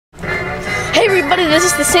everybody, this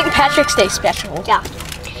is the St. Patrick's Day special. Yeah.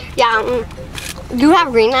 You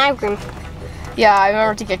have green, I have green. Yeah, I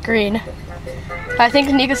remember to get green. I think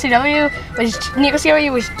Nicocw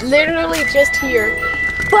was literally just here.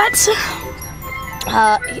 But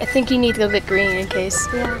I think you need to go get green in case.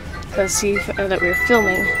 Yeah. Because he found that we were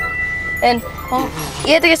filming. And well,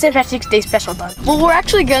 you have to get St. Patrick's Day special done. Well, we're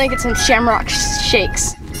actually gonna get some shamrock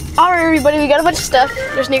shakes. Alright everybody, we got a bunch of stuff.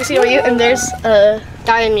 There's Nicocw and there's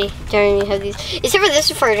Dariovw has these. Except for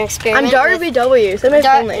this is for an experiment. I'm Dariovw, so my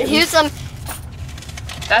full name. Here's some.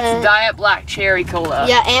 That's Diet Black Cherry Cola.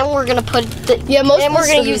 Yeah, and we're gonna put the. Yeah, and we're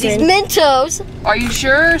gonna use these Mentos. Are you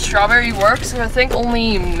sure strawberry works? I think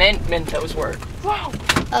only Mentos work. Wow.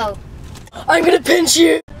 Oh. I'm gonna pinch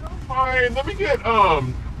you. Fine, let me get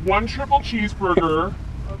one triple cheeseburger,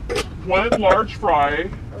 one large fry,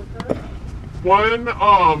 one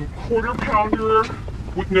quarter pounder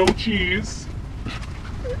with no cheese.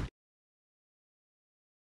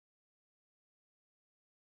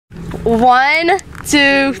 One,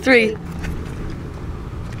 two, three.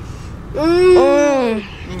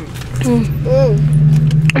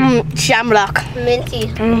 Shamrock.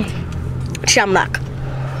 Minty. Shamrock.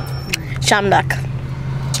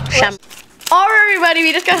 Alright everybody,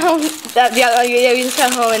 we just got home. We just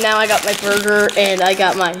got home and now I got my burger and I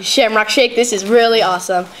got my shamrock shake. This is really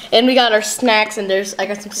awesome. And we got our snacks and I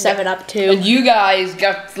got some 7-Up too. And you guys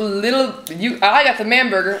got the I got the man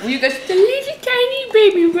burger. Well, you guys the little tiny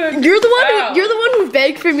baby burger. You're the one who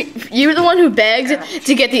begged for me. You're the one who begged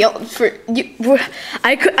to get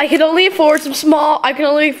I could only afford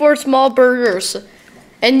small burgers.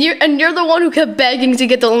 And you're the one who kept begging to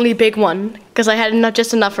get the only big one because I had not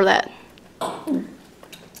just enough for that.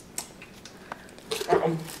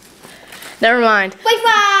 Never mind.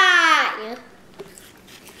 Bye-bye!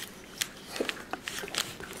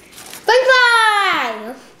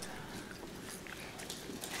 Bye-bye!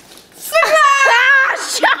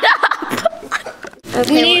 Shut up!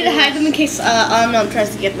 Okay, We need to hide them in case Unknown tries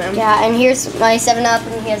to get them. Yeah, and here's my 7-Up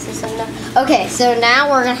and here's the 7-Up. Okay, so now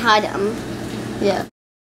we're gonna hide them. Yeah.